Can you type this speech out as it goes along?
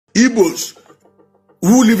Igbos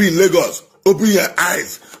who live in Lagos, open your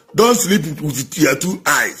eyes. Don't sleep with your two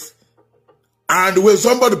eyes. And when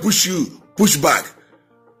somebody push you, push back.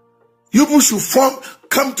 You people should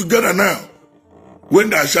come together now. When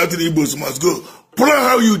they are shouting, Igbos must go. Plan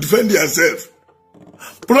how you defend yourself.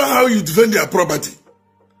 Plan how you defend your property.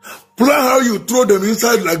 Plan how you throw them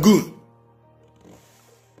inside lagoon.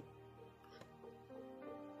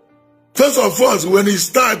 First of all, when he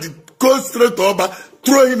started, go straight to Oba,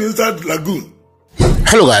 throw him inside the lagoon.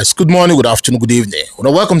 Hello guys, good morning, good afternoon, good evening.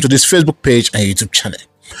 Welcome to this Facebook page and YouTube channel.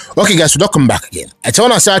 Okay guys, welcome back again. I tell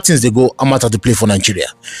you how things they go, I'm out to play for Nigeria.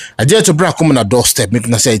 I dare to bring come on a doorstep,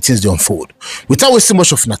 making us say things they unfold. Without wasting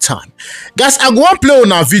much of your time. Guys, I go and play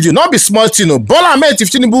on our video, not be small thing. Bola Ahmed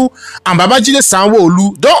Tinubu and Babajide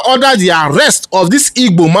Sanwo-Olu don't order the arrest of this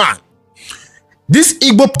Igbo man. This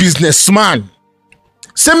Igbo businessman.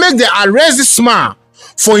 Say make they arrest this man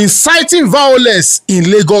for inciting violence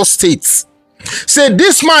in Lagos State. Say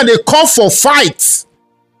this man they call for fight.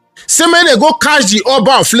 Say make they go catch the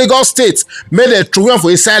Oba of Lagos State. Make they throw him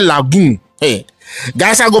for inside lagoon. Hey,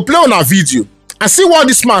 guys, I go play on our video and see what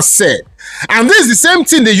this man said. And this is the same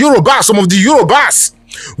thing the Yorubas, some of the Yorubas,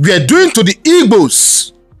 were doing to the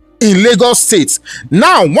Igbos in Lagos State.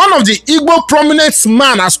 Now, one of the Igbo prominent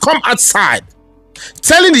man has come outside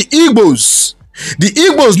telling the Igbos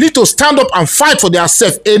need to stand up and fight for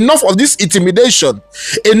themselves. Enough of this intimidation.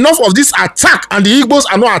 Enough of this attack. And the Igbos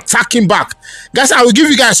are not attacking back. Guys, I will give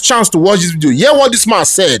you guys a chance to watch this video. Hear what this man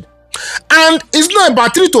said. And it's not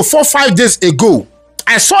about 3 to 4, 5 days ago.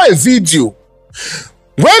 I saw a video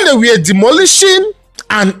when they were demolishing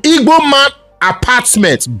an Igbo man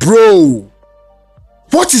apartment. Bro,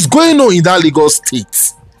 what is going on in that Lagos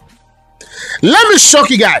State? Let me shock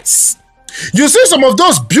you guys. You see some of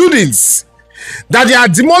those buildings that they are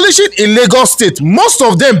demolishing in Lagos State, most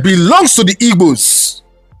of them belongs to the Igbos.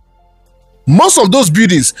 Most of those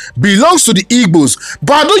buildings belongs to the Igbos.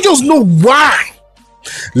 But I don't just know why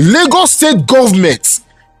Lagos State government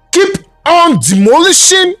keep on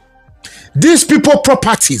demolishing these people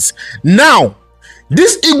properties. Now,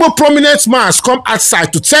 this Igbo prominent man has come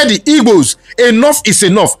outside to tell the Igbos enough is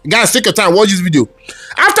enough. Guys, take your time, watch this video.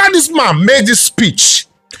 After this man made this speech,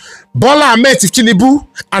 Bola Ahmed Tinubu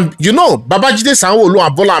and Babajide Sanwo-Olu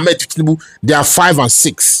and Bola Ahmed Tinubu, they are 5 and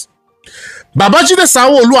 6. Babajide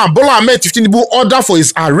Sanwo-Olu and Bola Ahmed Tinubu order for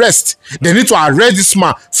his arrest. They need to arrest this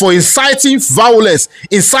man for inciting violence,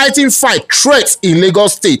 inciting fight, threats in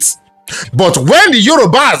Lagos State. But when the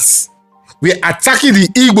Yorubas were attacking the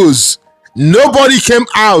Igbos, nobody came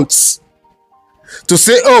out to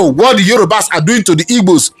say, oh, what the Yorubas are doing to the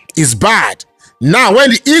Igbos is bad. Now,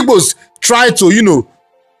 when the Igbos try to,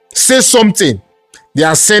 say something, they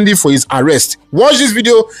are sending for his arrest. Watch this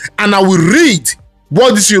video and I will read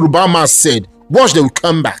what this Yoruba man said. Watch, they will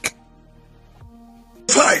come back.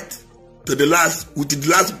 Fight to the last, with the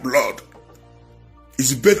last blood.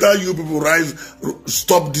 It's better you people rise,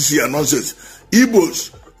 stop this here nonsense.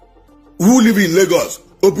 Igbos who live in Lagos,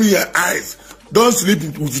 open your eyes. Don't sleep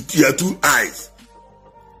with your two eyes.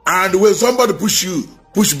 And when somebody push you,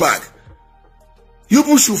 push back. You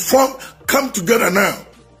people should come together now.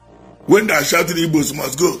 When they are shouting, Igbos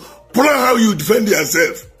must go. Plan how you defend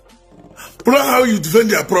yourself. Plan how you defend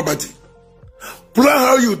your property. Plan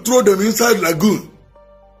how you throw them inside lagoon.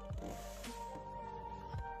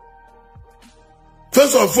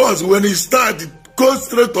 First of all, when he started, go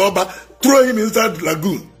straight to Oba, throw him inside the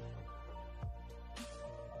lagoon.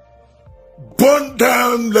 Burn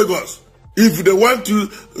down Lagos. If they want to,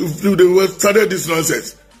 if they started this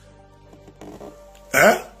nonsense.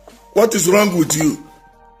 Eh? What is wrong with you?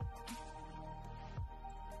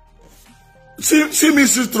 See me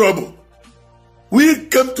see trouble. We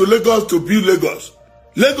came to Lagos to build Lagos.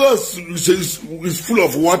 Lagos is full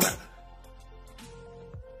of water.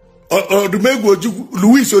 Or the Mego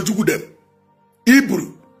Louis Ojuku them,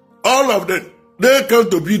 Hebrew, all of them, they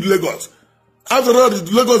come to build Lagos. After all,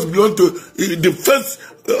 Lagos belongs to the first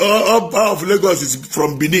part of Lagos is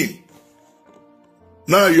from Benin.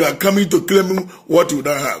 Now you are coming to claim what you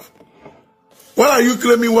don't have. Why are you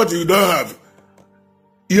claiming what you don't have?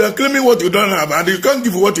 You are claiming what you don't have, and you can't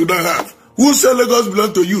give what you don't have. Who said Lagos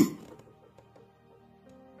belongs to you?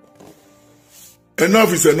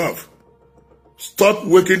 Enough is enough. Stop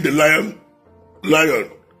waking the lion,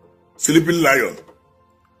 sleeping lion.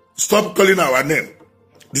 Stop calling our name.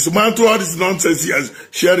 Dismantle all this nonsense he is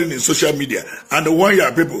sharing in social media. And the one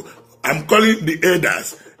year people, I'm calling the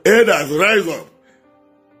elders. Elders, rise up.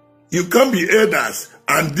 You can't be elders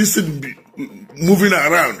and this is moving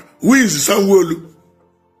around. Who is Sanwo-Olu?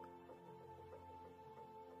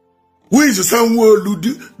 Who is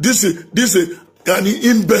Sanwo-Olu? This An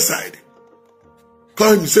imbecile.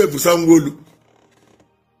 Call himself Sangolu.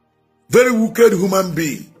 Very wicked human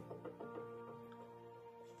being.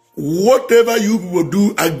 Whatever you people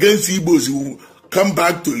do against Igbos, it will come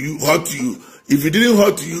back to you, hurt you. If it didn't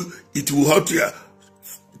hurt you, it will hurt your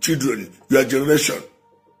children, your generation.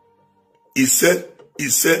 He said.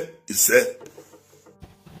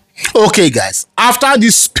 Okay, guys, after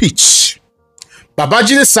this speech,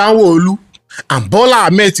 Babajide Sanwo-Olu and Bola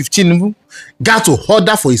Ahmed Tinubu got to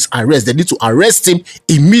order for his arrest. They need to arrest him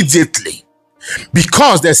immediately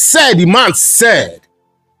because they said, the man said,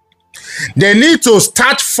 they need to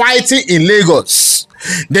start fighting in Lagos.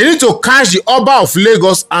 They need to catch the Oba of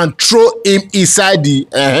Lagos and throw him inside the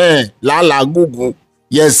Lala Gugu.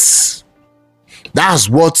 Yes, that's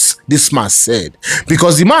what this man said.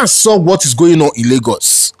 Because the man saw what is going on in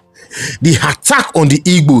Lagos. The attack on the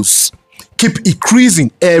Igbos keep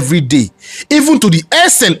increasing every day. Even to the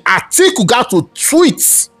extent Atiku got to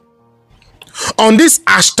tweet on this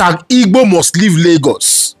hashtag Igbo must leave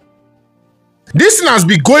Lagos. This thing has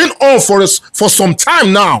been going on for some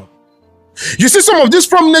time now. You see some of these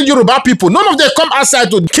prominent Yoruba people, none of them come outside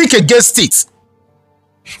to kick against it.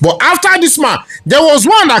 But after this man, there was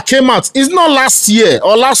one that came out. It's not last year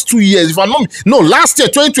or last 2 years. If I'm not, no, last year,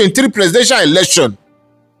 2023 presidential election.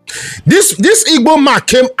 This Igbo man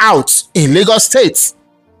came out in Lagos State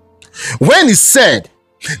when he said,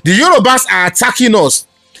 the Yorubas are attacking us.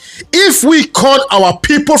 If we call our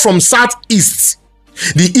people from South-East,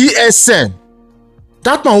 the ESN,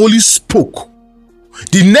 that man only spoke.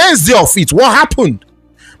 The next day of it, what happened?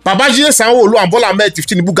 Babajide Sanwo-Olu and Bola Ahmed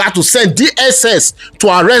Tinubu got to send DSS to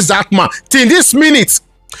arrest that man. Till this minute,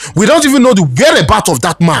 we don't even know the whereabouts of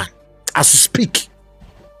that man as we speak.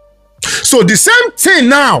 So the same thing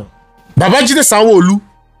now, Babajide Sanwo-Olu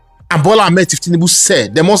and Bola Ahmed Tinubu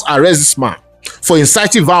said they must arrest this man for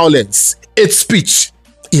inciting violence, hate speech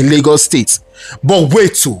in Lagos State. But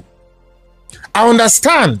wait too, I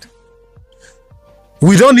understand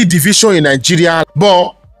we don't need division in Nigeria,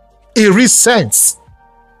 but in real sense,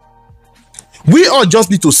 we all just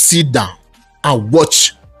need to sit down and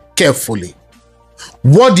watch carefully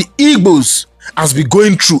what the Igbos has been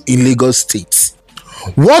going through in Lagos State.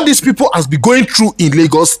 What these people has been going through in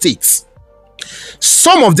Lagos State.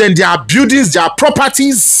 Some of them, their buildings, their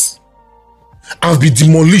properties have been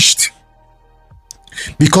demolished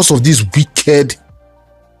because of these wicked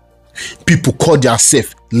people call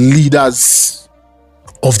themselves leaders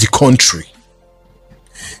of the country.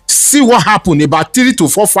 See what happened about 3 to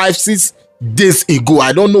 4, 5, 6 days ago.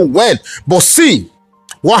 I don't know when, but see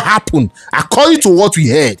what happened. According to what we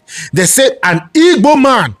heard, they said an Igbo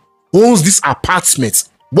man owns this apartment.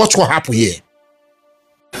 Watch what happened here.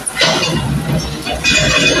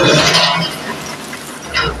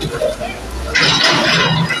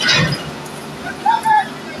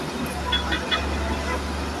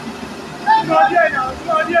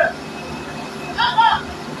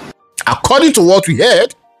 According to what we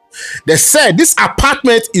heard, they said this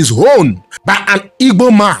apartment is owned by an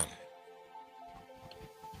Igbo man.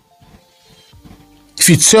 If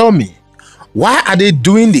you tell me, why are they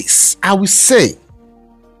doing this? I will say,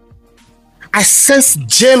 I sense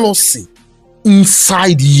jealousy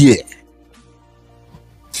inside here.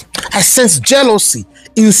 I sense jealousy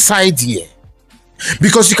inside here.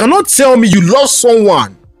 Because you cannot tell me you love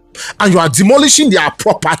someone and you are demolishing their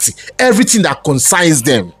property, everything that concerns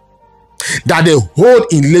them, that they hold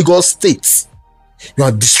in Lagos State. You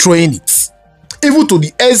are destroying it. Even to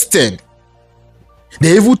the extent,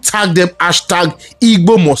 they even tag them hashtag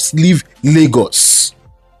Igbo must leave Lagos.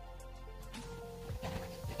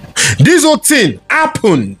 This whole thing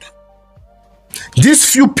happened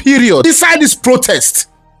this few periods inside this protest.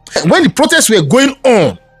 When the protests were going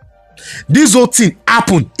on, this whole thing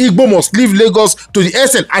happened. Igbo must leave Lagos to the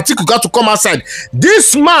extent Atiku got to come outside.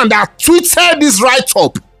 This man that tweeted this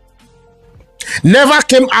write-up never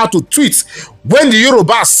came out to tweet when the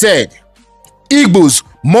Yoruba said Igbos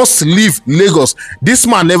must leave Lagos. This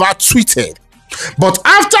man never tweeted. But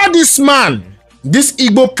after this man, this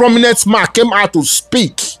Igbo prominent man came out to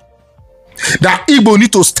speak that Igbo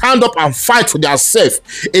need to stand up and fight for themselves.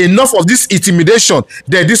 Enough of this intimidation.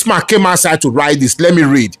 Then this man came outside to write this. Let me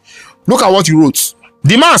read. Look at what he wrote.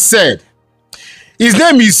 The man said, his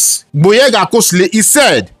name is Boyega Kosle. He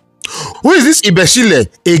said, who is this Ibeshile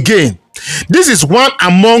again? This is one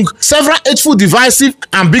among several hateful, divisive,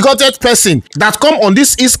 and bigoted persons that come on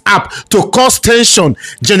this East app to cause tension,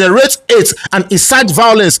 generate hate, and incite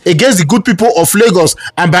violence against the good people of Lagos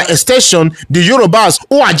and by extension, the Yorubas,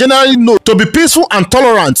 who are generally known to be peaceful and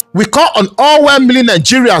tolerant. We call on all well-meaning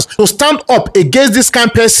Nigerians to stand up against this kind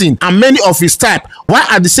of person and many of his type, while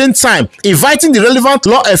at the same time inviting the relevant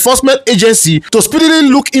law enforcement agency to speedily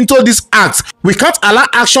look into this act. We can't allow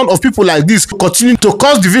action of people like this to continue to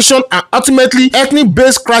cause division and ultimately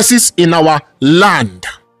ethnic-based crisis in our land.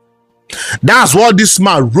 That's what this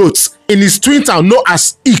man wrote in his Twitter known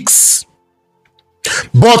as X.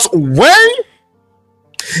 But when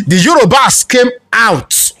the Yorubas came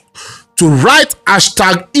out to write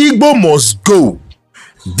 #Igbo must go,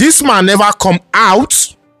 this man never come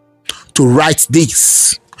out to write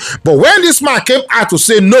this. But when this man came out to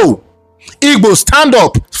say, no, Igbo, stand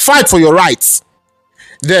up, fight for your rights,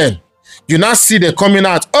 then you now see them coming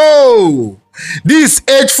out, oh, this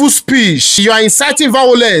hateful speech, you are inciting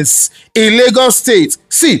violence in Lagos State.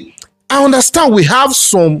 See, I understand we have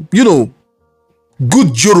some, good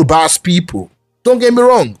Yorubas people. Don't get me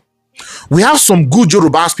wrong. We have some good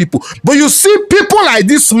Yorubas people. But you see people like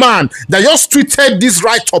this man that just tweeted this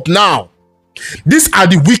right up now. These are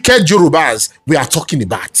the wicked Yorubas we are talking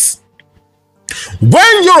about.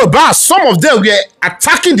 When Yorubas, some of them were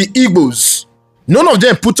attacking the Igbos, none of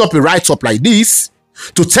them put up a write-up like this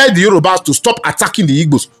to tell the Yorubas to stop attacking the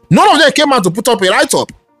Igbos. None of them came out to put up a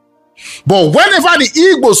write-up. But whenever the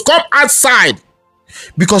Igbos come outside,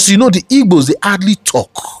 because the Igbos, they hardly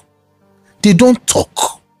talk. They don't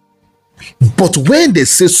talk. But when they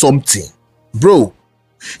say something, bro,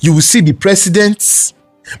 you will see the presidents,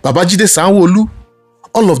 Babajide Sanwo-Olu,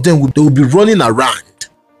 all of them they will be running around.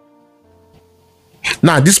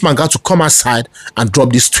 Now, this man got to come outside and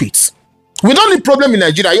drop these tweets. We don't need problem in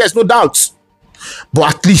Nigeria, yes, no doubt.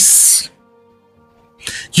 But at least,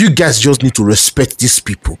 you guys just need to respect these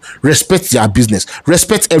people, respect their business,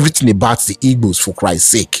 respect everything about the Igbos, for Christ's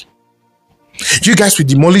sake. You guys will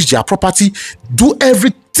demolish their property, do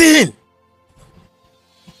everything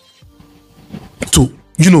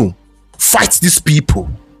to, fight these people.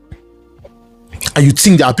 And you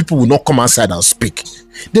think that people will not come outside and speak.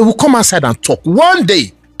 They will come outside and talk one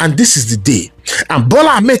day, and this is the day. And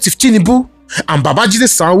Bola Ahmed Tinubu and Babajide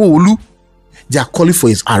Sanwo-Olu, they are calling for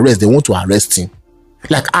his arrest. They want to arrest him.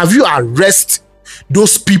 Like, have you arrested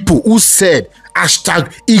those people who said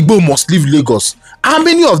 #Igbo must leave Lagos? How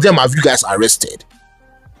many of them have you guys arrested?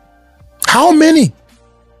 How many?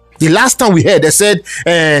 The last time we heard, they said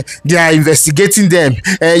they are investigating them.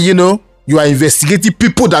 You are investigating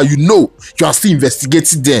people that you are still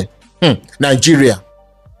investigating them. Nigeria.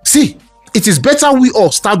 See, it is better we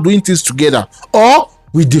all start doing things together, or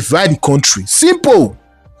we divide the country. Simple.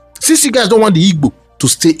 Since you guys don't want the Igbo to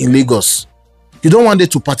stay in Lagos, you don't want them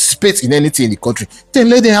to participate in anything in the country, then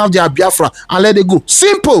let them have their Biafra and let them go.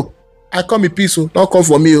 Simple. I come in peace, don't come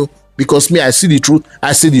for me, because me, I see the truth.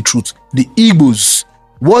 I say the truth. The Igbos,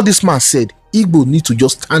 what this man said, Igbo need to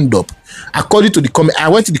just stand up. According to the comment, I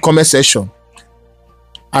went to the comment section.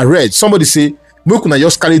 I read somebody say, "Mukuna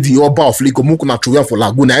just carry the Oba of Lagos, Mukuna Truya for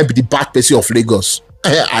Laguna, I be the bad person of Lagos."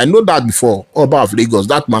 I know that before. Oba of Lagos,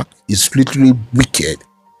 that man is literally wicked.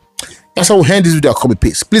 That's how we end this video. Copy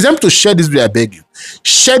paste. Please help to share this video. I beg you.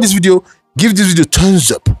 Share this video. Give this video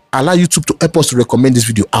thumbs up. Allow YouTube to help us to recommend this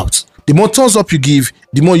video out. The more thumbs up you give,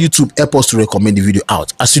 the more YouTube help us to recommend the video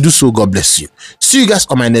out. As you do so, God bless you. See you guys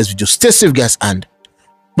on my next video. Stay safe, guys, and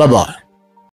bye-bye.